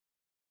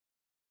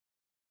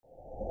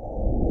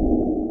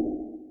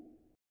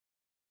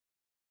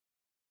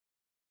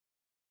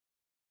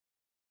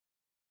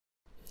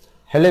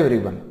Hello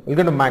everyone,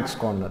 welcome to Max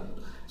Corner.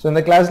 So in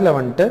the class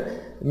வந்துட்டு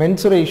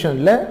mensuration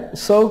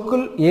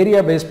circle area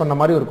based பண்ண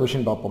மாதிரி ஒரு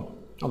question பார்ப்போம்.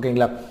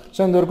 ஓகேங்களா? So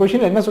இந்த ஒரு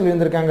question என்ன சொல்லி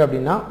இருந்திருக்காங்க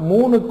அப்படின்னா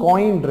மூணு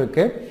coin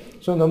இருக்கு.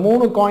 So இந்த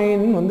மூணு coin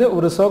வந்து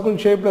ஒரு circle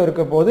shapeல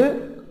இருக்க போது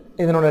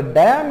இதனோட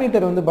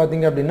diameter வந்து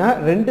பாத்தீங்க அப்படின்னா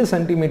 2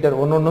 cm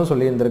ஒன்னொன்னு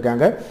சொல்லி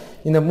இருந்திருக்காங்க.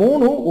 இந்த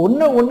மூணு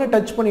ஒண்ணு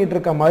டச் பண்ணிட்டு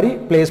இருக்க மாதிரி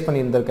பிளேஸ்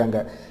பண்ணி இருந்திருக்காங்க.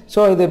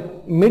 So இது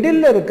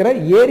மிடில்ல இருக்கிற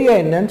ஏரியா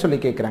என்னன்னு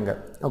சொல்லி கேக்குறாங்க.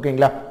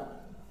 ஓகேங்களா?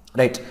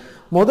 ரைட்.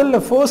 முதல்ல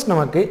ஃபர்ஸ்ட்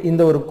நமக்கு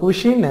இந்த ஒரு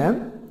क्वेश्चन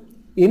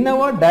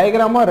என்னவா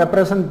டயகிராமா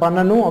ரெப்ரசன்ட்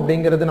பண்ணனும்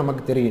அப்படிங்கிறது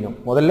நமக்கு தெரியணும்.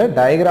 முதல்ல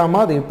டயகிராமா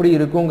அது எப்படி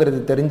இருக்கும்ங்கிறது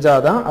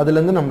தெரிஞ்சாதான் அதுல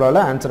இருந்து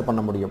நம்மளால ஆன்சர்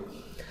பண்ண முடியும்.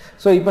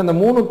 சோ இப்போ இந்த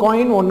மூணு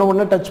காயின்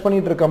ஒண்ணு டச்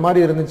பண்ணிட்டு இருக்க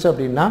மாதிரி இருந்துச்சு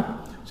அப்படினா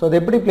சோ அது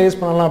எப்படி பிளேஸ்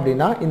பண்ணலாம்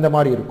அப்படினா இந்த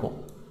மாதிரி இருக்கும்.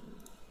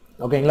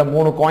 ஓகேங்களா?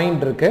 மூணு காயின்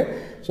இருக்கு.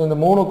 சோ இந்த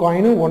மூணு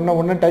காயினும்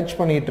ஒண்ணு டச்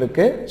பண்ணிட்டு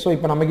இருக்கு. சோ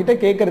இப்போ நம்ம கிட்ட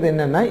கேக்குறது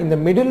என்னன்னா இந்த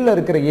மிடில்ல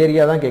இருக்கிற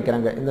ஏரியா தான்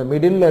கேக்குறாங்க. இந்த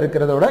மிடில்ல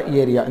இருக்கிறதோட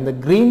ஏரியா இந்த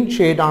green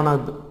shade ஆன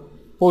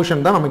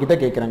போர்ஷன் தான் நம்ம கிட்ட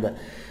கேக்குறாங்க.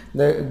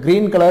 இந்த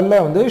green கலர்ல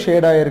வந்து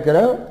ஷேட் ஆயிருக்கிற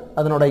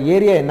அதனோட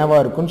ஏரியா என்னவா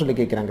இருக்கும்னு சொல்லி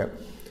கேக்குறாங்க.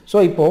 சோ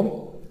இப்போ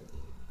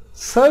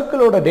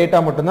சர்க்கிளோட டேட்டா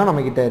மட்டும் தான்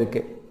நம்ம கிட்ட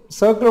இருக்கு.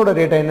 சர்க்கிளோட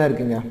டேட்டா என்ன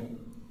இருக்குங்க?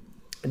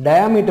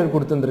 டயாமீட்டர்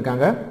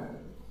கொடுத்திருக்காங்க.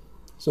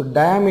 சோ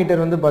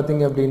டயாமீட்டர் வந்து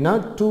பாத்தீங்க அப்படினா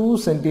 2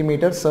 cm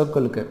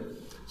சர்க்கிளுக்கு.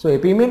 சோ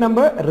எப்பவுமே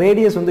நம்ம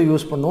ரேடியஸ் வந்து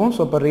யூஸ் பண்ணுவோம்.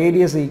 சோ அப்ப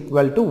radius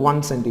equal to 1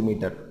 cm.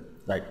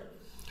 Right.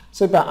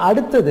 So இப்போ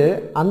அடுத்து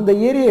அந்த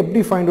ஏரியா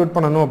எப்படி ஃபைண்ட் அவுட்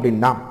பண்ணனும்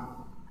அப்படினா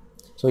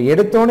சோ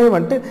எடுத்தோனே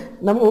வந்து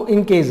நம்ம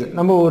இன் கேஸ்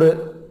நம்ம ஒரு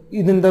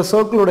இந்த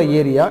சர்க்கிளோட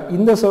ஏரியா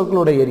இந்த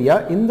சர்க்கிளோட ஏரியா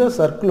இந்த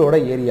சர்க்கிளோட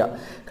ஏரியா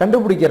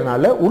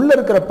கண்டுபிடிக்கிறனால உள்ள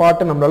இருக்கிற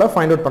பார்ட் நம்மளால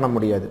ஃபைண்ட் அவுட் பண்ண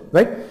முடியாது.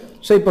 ரைட்.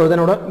 சோ இப்போ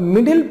இதனோட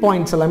மிடில்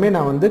பாயிண்ட்ஸ் எல்லாமே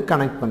நான் வந்து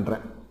கனெக்ட்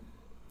பண்றேன்.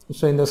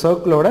 சோ இந்த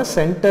சர்க்கிளோட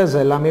சென்டர்ஸ்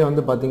எல்லாமே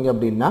வந்து பாத்தீங்க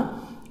அப்படினா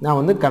நான்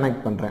வந்து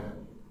கனெக்ட் பண்றேன்.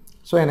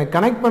 சோ எனக்கு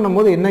கனெக்ட்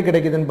பண்ணும்போது என்ன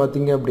கிடைக்குதுன்னு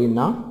பாத்தீங்க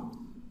அப்படினா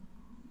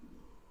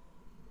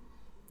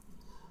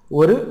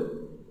ஒரு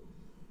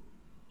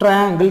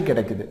ட்ரையாங்கிள்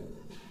கிடைக்குது.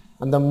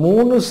 அந்த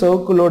மூணு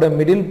சர்க்கிளோட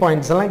மிடில்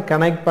பாயிண்ட்ஸ் எல்லாம்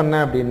கனெக்ட் பண்ண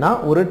அப்படினா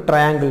ஒரு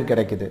ட்ரையாங்கிள்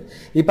கிடைக்குது.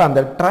 இப்போ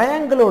அந்த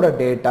ட்ரையாங்கிளோட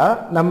டேட்டா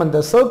நம்ம இந்த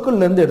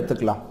சர்க்கிள்ல இருந்து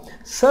எடுத்துக்கலாம்.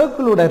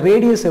 சர்க்கிளோட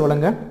ரேடியஸ்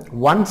எவ்வளவுங்க?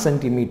 1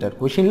 cm.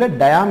 क्वेश्चनல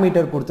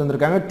டயாமீட்டர்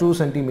கொடுத்திருக்காங்க 2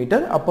 cm.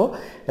 அப்போ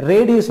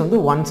ரேடியஸ் வந்து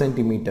 1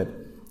 cm.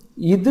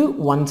 இது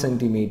 1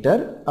 cm.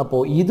 அப்போ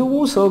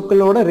இதுவும்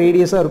சர்க்கிளோட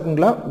ரேடியஸா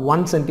இருக்குங்களா?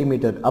 1 cm.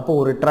 அப்போ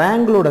ஒரு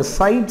ட்ரையாங்கிளோட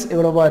சைட்ஸ்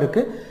எவ்வளவா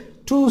இருக்கு?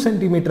 2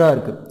 cm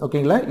இருக்கு.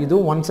 ஓகேங்களா?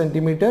 இதுவும் 1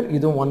 cm,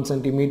 இதுவும் 1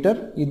 cm,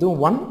 இதுவும்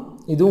 1,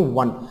 இதுவும்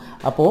 1.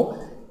 அப்போ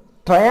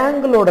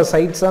ட்ரையாங்கிளோட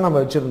சைட்ஸ் தான் நம்ம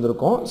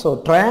வச்சிருந்திருக்கோம். சோ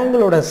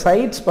ட்ரையாங்கிளோட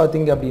சைட்ஸ்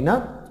பாத்தீங்க அப்படினா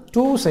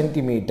 2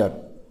 cm.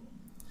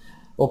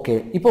 ஓகே.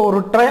 இப்போ ஒரு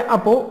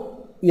அப்போ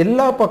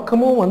எல்லா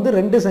பக்கமும் வந்து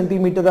 2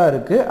 cm தான்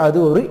இருக்கு. அது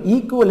ஒரு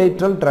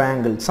ஈக்குவலேட்ரல்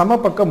ட்ரையாங்கிள்,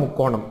 சமபக்க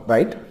முக்கோணம்.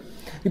 ரைட்.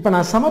 இப்போ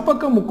நான்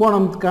சமபக்க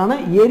முக்கோணத்துக்கான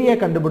ஏரியா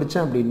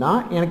கண்டுபிடிச்சேன் அப்படினா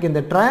எனக்கு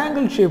இந்த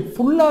ட்ரையாங்கிள் ஷேப்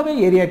ஃபுல்லாவே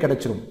ஏரியா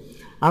கிடைச்சிரும்.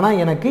 ஆனா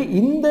எனக்கு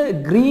இந்த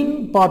கிரீன்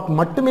பார்ட்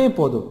மட்டுமே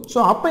போதும். சோ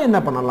அப்ப என்ன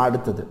பண்ணலாம்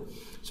அடுத்து?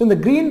 சோ இந்த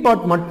கிரீன்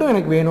பார்ட் மட்டும்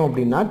எனக்கு வேணும்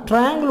அப்படினா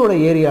ட்ரையாங்கிளோட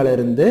ஏரியால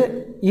இருந்து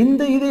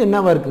இந்த இது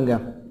என்னவா இருக்குங்க?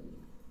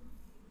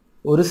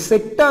 ஒரு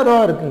செக்டாரா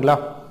இருக்குங்களா?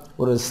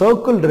 ஒரு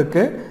சர்க்கிள்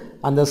இருக்கு.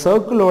 அந்த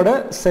சர்க்கிளோட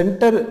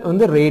சென்டர்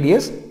வந்து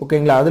ரேடியஸ்.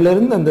 ஓகேங்களா? அதுல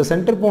இருந்து அந்த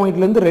சென்டர்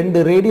பாயிண்ட்ல இருந்து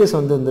ரெண்டு ரேடியஸ்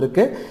வந்து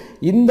வந்திருக்கு.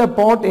 இந்த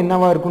பார்ட்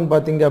என்னவா இருக்குன்னு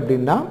பாத்தீங்க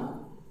அப்படினா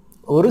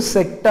ஒரு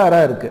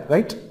செக்டாரா இருக்கு.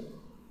 ரைட்.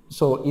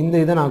 சோ இந்த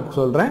இதை நான்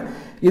சொல்றேன்.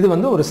 இது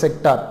வந்து ஒரு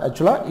செக்டார்.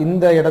 ஆக்சுவலா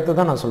இந்த இடத்தை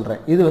தான் நான் சொல்றேன்.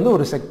 இது வந்து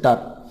ஒரு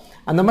செக்டார்.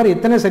 அந்த மாதிரி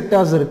எத்தனை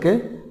செக்டார்ஸ் இருக்கு?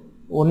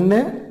 1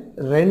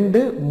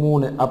 2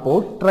 3. அப்போ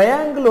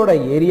ட்ரையாங்கிளோட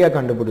ஏரியா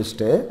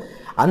கண்டுபிடிச்சிட்டு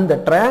அந்த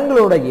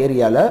ட்ரையாங்கிளோட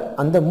ஏரியால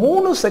அந்த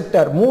மூணு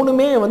செக்டார்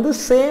மூணுமே வந்து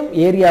சேம்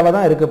ஏரியாவா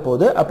தான் இருக்க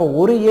போகுது. அப்போ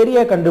ஒரு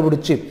ஏரியா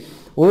கண்டுபிடிச்சு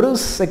ஒரு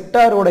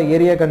செக்டாரோட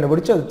ஏரியா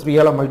கண்டுபிடிச்சு அது 3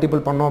 ஆல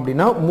மல்டிபிள் பண்ணோம்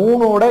அப்படின்னா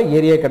 3ஓட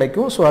ஏரியா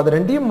கிடைக்கும். ஸோ அது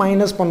ரெண்டையும்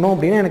மைனஸ் பண்ணோம்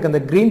அப்படின்னா எனக்கு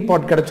அந்த கிரீன்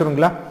பார்ட்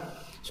கிடைச்சிருங்களா?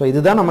 ஸோ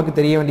இதுதான் நமக்கு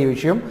தெரிய வேண்டிய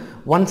விஷயம்.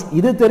 ஒன்ஸ்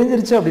இது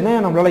தெரிஞ்சிருச்சு அப்படின்னா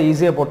நம்மளால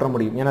ஈஸியாக போட்டுற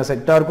முடியும். ஏன்னா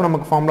செக்டாருக்கும்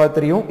நமக்கு ஃபார்முலா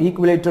தெரியும்,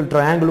 ஈக்குவலேட்ரல்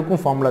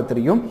ட்ரையாங்கிளுக்கும் ஃபார்முலா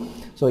தெரியும்.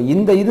 ஸோ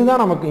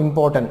இதுதான் நமக்கு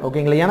இம்பார்ட்டன்ட்.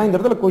 ஓகேங்களா? ஏன்னா இந்த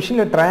இடத்துல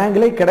கொஸ்டின்ல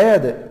ட்ரையாங்கிளே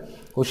கிடையாது.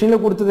 கொஸ்டின்ல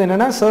கொடுத்தது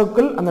என்னன்னா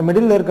சர்க்கிள், அந்த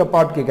மிடில் இருக்க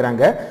பார்ட்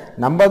கேட்குறாங்க.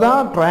 நம்ம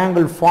தான்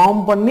ட்ரையாங்கிள்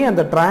ஃபார்ம் பண்ணி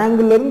அந்த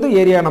ட்ரையாங்கிள் இருந்து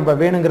ஏரியா நம்ம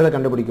வேணுங்கிறத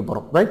கண்டுபிடிக்க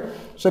போறோம். ரைட்.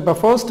 ஸோ இப்போ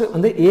ஃபர்ஸ்ட்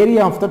வந்து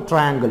area of the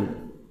triangle,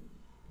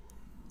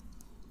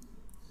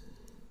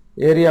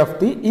 area of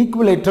the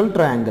equilateral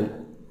triangle.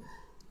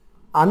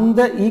 அந்த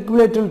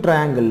ஈக்குவலேட்ரல்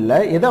ட்ரையாங்கிள்ல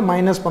எதை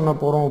மைனஸ் பண்ண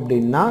போறோம்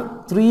அப்படின்னா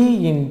 3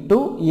 into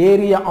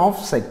area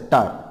of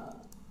sector.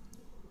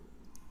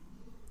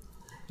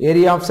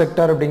 Area of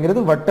sector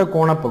அப்படிங்கிறது வட்ட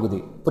கோண பகுதி.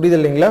 புரியுது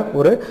இல்லைங்களா?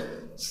 ஒரு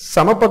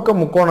சமபக்க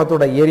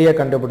முக்கோணத்தோட ஏரியா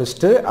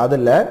கண்டுபிடிச்சிட்டு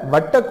அதுல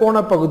வட்ட கோண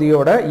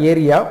பகுதியோட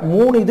ஏரியா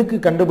 3 இதுக்கு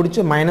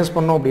கண்டுபிடிச்சு மைனஸ்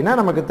பண்ணோம் அப்படின்னா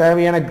நமக்கு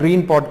தேவையான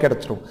கிரீன் பார்ட்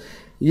கிடைச்சிரும்.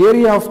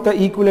 Area of the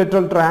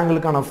equilateral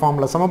ட்ரையாங்கிளுக்கான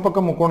formula,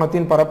 சமபக்க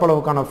முக்கோணத்தின்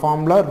பரப்பளவுக்கான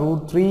formula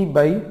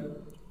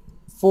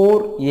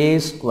 √3/4a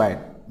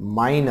squared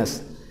minus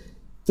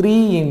 3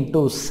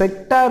 into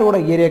செக்டாரோட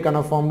ஏரியாக்கான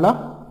formula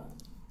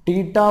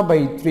theta by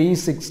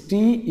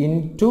 360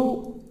 into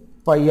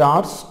pi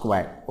r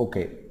square.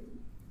 Okay.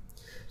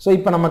 So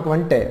இப்போ நமக்கு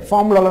வந்துட்டு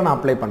ஃபார்முலாவில் நான்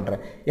அப்ளை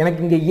பண்ணுறேன். எனக்கு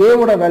இங்கே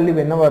ஏவோட வேல்யூ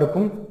என்னவா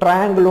இருக்கும்?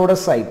 ட்ரையாங்கிளோட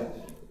சைட்.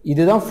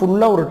 இதுதான்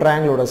ஃபுல்லாக ஒரு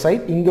ட்ரையாங்கிளோட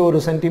சைட். இங்கே ஒரு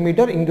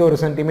சென்டிமீட்டர், இங்கே ஒரு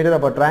சென்டிமீட்டர்.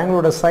 அப்போ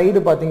ட்ரையாங்கிளோட சைடு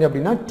பார்த்தீங்க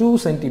அப்படின்னா 2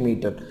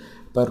 சென்டிமீட்டர்.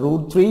 இப்போ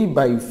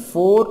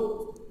 √3/4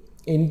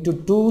 into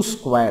 2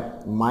 square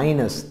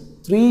minus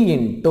 3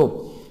 into,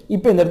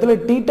 இப்போ இந்த இடத்துல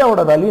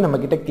தீட்டாவோட வேல்யூ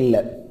நம்மக்கிட்ட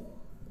இல்லை.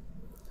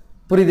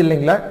 புரியுது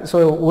இல்லைங்களா? ஸோ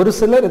ஒரு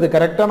சிலர் இது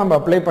கரெக்டாக நம்ம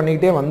அப்ளை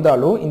பண்ணிக்கிட்டே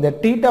வந்தாலும் இந்த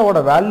தீட்டாவோட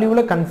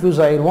வேல்யூவில் கன்ஃபியூஸ்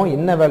ஆயிடுவோம்,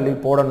 என்ன வேல்யூ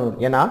போடணும்.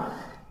 ஏன்னா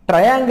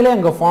ட்ரையாங்கிளே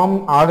அங்கே ஃபார்ம்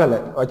ஆகலை.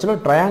 ஆக்சுவலாக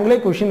ட்ரையாங்கிளே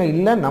கொஷினில்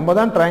இல்லை, நம்ம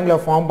தான் ட்ரையாங்கிளை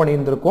ஃபார்ம்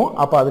பண்ணியிருந்திருக்கோம்.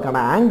 அப்போ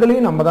அதுக்கான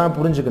ஆங்கிளையும் நம்ம தான்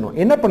புரிஞ்சுக்கணும்.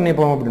 என்ன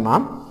பண்ணிப்போம் அப்படின்னா,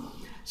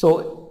 ஸோ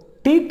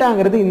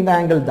தீட்டாங்கிறது இந்த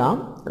ஆங்கிள் தான்,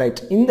 ரைட்.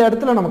 இந்த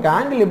இடத்துல நமக்கு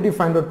ஆங்கிள் எப்படி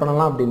ஃபைண்ட் அவுட்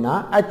பண்ணலாம் அப்படின்னா,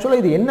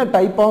 ஆக்சுவலாக இது என்ன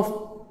type of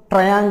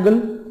triangle?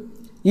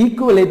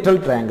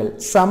 Equilateral triangle,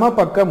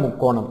 சமபக்க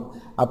முக்கோணம்.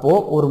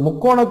 அப்போது ஒரு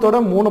முக்கோணத்தோட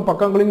 3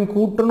 பக்கங்களையும்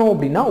கூட்டணும்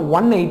அப்படின்னா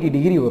 180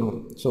 டிகிரி வரும்.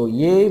 ஸோ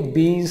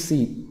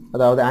ஏபிசி,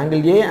 அதாவது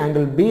angle A,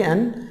 angle B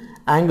and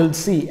angle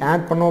C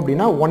add பண்ணோம்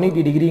அப்படின்னா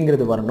 180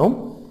 டிகிரிங்கிறது வரணும்,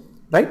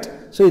 ரைட்.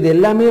 ஸோ இது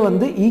எல்லாமே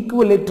வந்து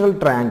ஈக்குவலேட்ரல்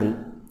ட்ரையாங்கிள்.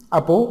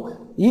 அப்போது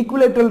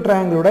ஈக்குவலேட்ரல்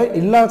ட்ரையாங்கிளோட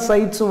எல்லா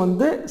சைட்ஸும்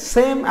வந்து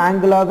சேம்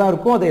ஆங்கிளாக தான்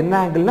இருக்கும். அது என்ன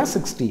ஆங்கிள்னா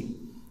 60.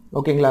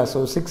 ஓகேங்களா? ஸோ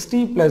 60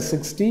 +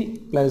 60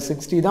 +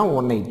 60 தான்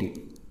 180,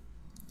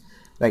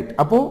 ரைட்.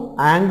 அப்போது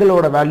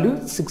ஆங்கிளோட வேல்யூ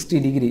 60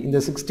 டிகிரி. இந்த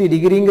 60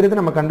 டிகிரிங்கிறது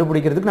நம்ம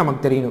கண்டுபிடிக்கிறதுக்கு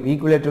நமக்கு தெரியணும்.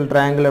 ஈக்குவலேட்ரல்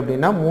ட்ரையாங்கிள்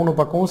அப்படின்னா 3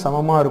 பக்கமும்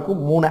சமமாக இருக்கும்,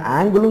 3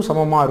 ஆங்கிளும்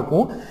சமமாக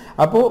இருக்கும்.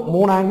 அப்போது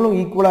 3 ஆங்கிளும்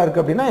ஈக்குவலாக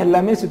இருக்குது அப்படின்னா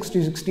எல்லாமே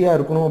 60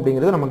 இருக்கணும்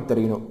அப்படிங்கிறது நமக்கு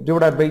தெரியணும்.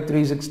 டிவைடட் பை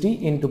 360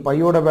 இன்ட்டு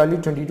பையோட வேல்யூ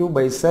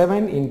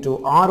 22/7 இன்ட்டு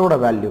ஆரோட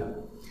வேல்யூ.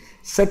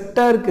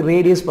 செக்டாருக்கு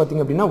ரேடியஸ்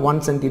பார்த்திங்க அப்படின்னா 1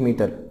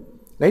 சென்டிமீட்டர்,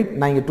 ரைட்.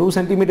 நான் இங்கே 2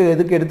 சென்டிமீட்டர்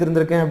எதுக்கு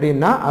எடுத்துருந்துருக்கேன்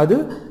அப்படின்னா அது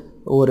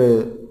ஒரு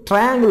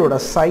ட்ரையாங்கிளோட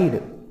சைடு,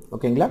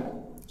 ஓகேங்களா?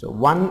 So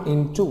 1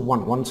 into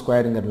 1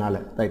 ஸ்கொயருங்கிறதுனால,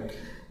 right.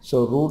 So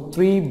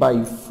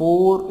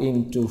 √3/4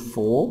 into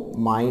 4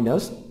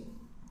 minus,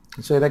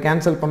 so இதை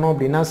கேன்சல் பண்ணோம்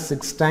அப்படின்னா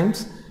 6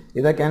 டைம்ஸ்,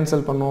 இதை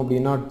கேன்சல் பண்ணோம்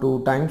அப்படின்னா 2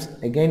 டைம்ஸ்,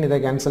 அகெயின் இதை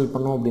கேன்சல்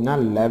பண்ணோம் அப்படின்னா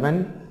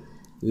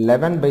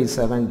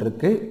 11/7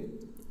 இருக்குது.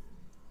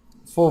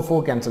 4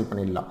 கேன்சல்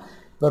பண்ணிடலாம்.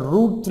 இப்போ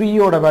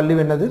 √3யோட வேல்யூ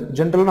என்னது?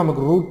 ஜென்ரலாக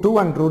நமக்கு √2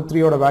 அண்ட்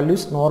 √3யோட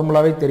வேல்யூஸ்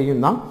நார்மலாகவே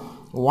தெரியும் தான்.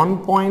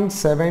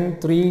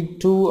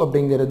 1.732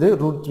 அப்படிங்கிறது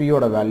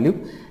 √3யோட வேல்யூ.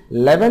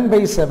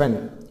 11/7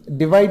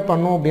 டிவைட்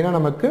பண்ணோம் அப்படின்னா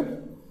நமக்கு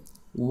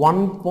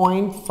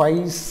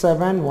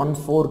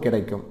 1.5714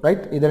 கிடைக்கும்,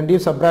 ரைட். இது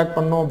ரெண்டையும் சப்ராக்ட்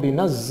பண்ணோம்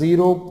அப்படின்னா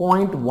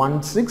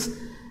 0.16,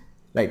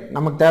 ரைட்.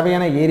 நமக்கு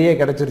தேவையான ஏரியா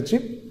கிடைச்சிருச்சு.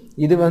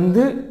 இது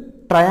வந்து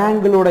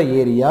ட்ரையாங்கிளோட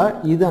ஏரியா,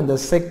 இது அந்த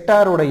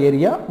செக்டாரோட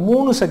ஏரியா,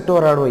 3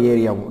 செக்டாரோட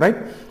ஏரியாவும்,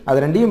 ரைட். அது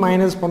ரெண்டையும்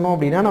மைனஸ் பண்ணோம்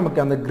அப்படின்னா நமக்கு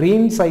அந்த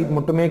கிரீன் சைட்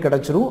மட்டுமே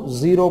கிடைச்சிரும்.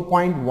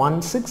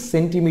 0.16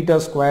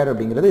 சென்டிமீட்டர் ஸ்கொயர்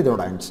அப்படிங்கிறது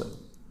இதோட ஆன்சர்.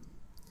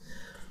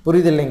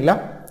 புரியுது இல்லைங்களா?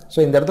 ஸோ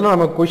இந்த இடத்துல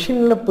நம்ம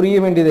கொஷினில் புரிய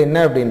வேண்டியது என்ன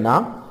அப்படின்னா,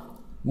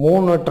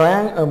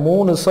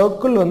 3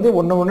 சர்க்கிள் வந்து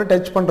ஒன்று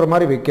டச் பண்ணுற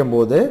மாதிரி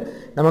வைக்கும்போது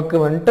நமக்கு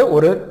வந்துட்டு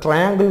ஒரு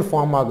ட்ரையாங்கிள்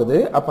ஃபார்ம் ஆகுது.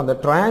 அப்போ அந்த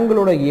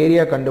ட்ரையாங்கிளோட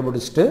ஏரியா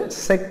கண்டுபிடிச்சிட்டு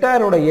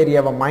செக்டாரோட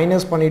ஏரியாவை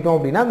மைனஸ் பண்ணிட்டோம்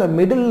அப்படின்னா அந்த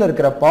மிடில்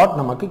இருக்கிற பார்ட்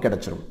நமக்கு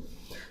கிடைச்சிரும்.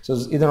 ஸோ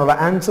இதனோட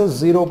answer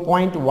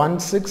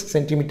 0.16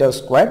 centimetre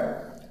square,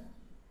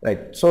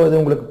 right. So இது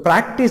உங்களுக்கு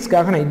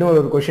ப்ராக்டிஸ்க்காக நான்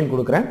இன்னொரு கொஷின்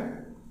கொடுக்குறேன்.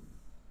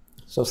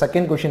 ஸோ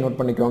செகண்ட் கொஷின் நோட்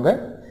பண்ணிக்கோங்க.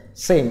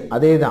 சேம்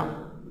அதே தான்,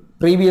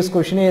 ப்ரீவியஸ்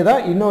கொஷினே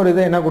தான். இன்னொரு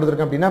இதை என்ன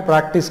கொடுத்துருக்கேன் அப்படின்னா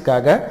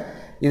ப்ராக்டிஸ்க்காக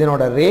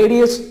இதனோட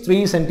ரேடியஸ்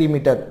 3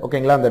 சென்டிமீட்டர்,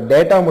 ஓகேங்களா? அந்த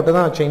டேட்டா மட்டும்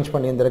தான் நான் சேஞ்ச்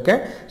பண்ணியிருந்திருக்கேன்.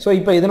 ஸோ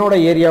இப்போ இதனோட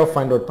ஏரியாவை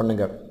ஃபைண்ட் அவுட்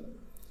பண்ணுங்கள்,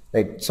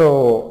 ரைட். ஸோ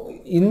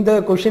இந்த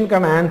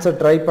கொஷினுக்கான ஆன்சர்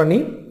ட்ரை பண்ணி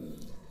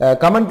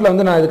கமெண்ட்டில்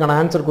வந்து நான் இதுக்கான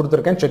ஆன்சர்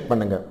கொடுத்துருக்கேன், செக்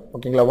பண்ணுங்கள்,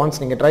 ஓகேங்களா?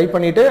 ஒன்ஸ் நீங்கள் ட்ரை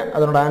பண்ணிவிட்டு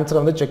அதனோட ஆன்சரை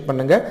வந்து செக்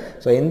பண்ணுங்கள்.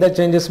 ஸோ எந்த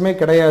சேஞ்சஸுமே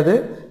கிடையாது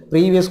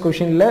ப்ரீவியஸ்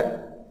கொஷினில்,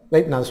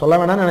 ரைட். நான் சொல்ல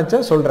வேணாம்னு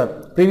நினச்சேன், சொல்கிறேன்.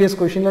 ப்ரீவியஸ்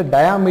கொஷினில்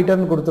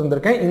டயாமீட்டர்னு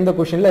கொடுத்துருந்துருக்கேன், இந்த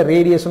கொஷினில்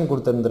ரேடியஸ்னு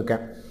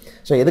கொடுத்துருந்துருக்கேன்.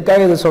 ஸோ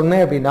எதுக்காக இது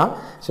சொன்னேன் அப்படின்னா,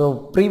 ஸோ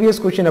ப்ரீவியஸ்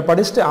கொஷினை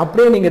படிச்சுட்டு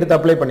அப்படியே நீங்கள் எடுத்து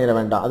அப்ளை பண்ணிட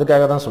வேண்டாம்,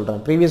 அதுக்காக தான்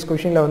சொல்கிறேன். ப்ரீவியஸ்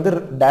கொஷினில் வந்து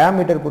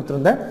டயாமீட்டர்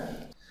கொடுத்துருந்தேன்.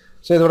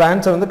 ஸோ இதோட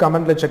ஆன்சர் வந்து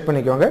கமெண்ட்டில் செக்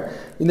பண்ணிக்கோங்க.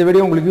 இந்த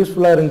வீடியோ உங்களுக்கு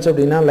யூஸ்ஃபுல்லாக இருந்துச்சு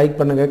அப்படின்னா லைக்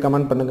பண்ணுங்கள்,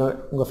 கமெண்ட் பண்ணுங்கள்,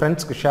 உங்கள்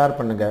ஃப்ரெண்ட்ஸ்க்கு ஷேர்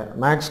பண்ணுங்கள்,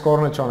 மேக்ஸ்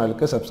கார்னர்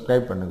சேனலுக்கு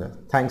சப்ஸ்கிரைப் பண்ணுங்கள்.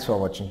 தேங்க்ஸ்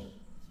ஃபார் வாட்சிங்.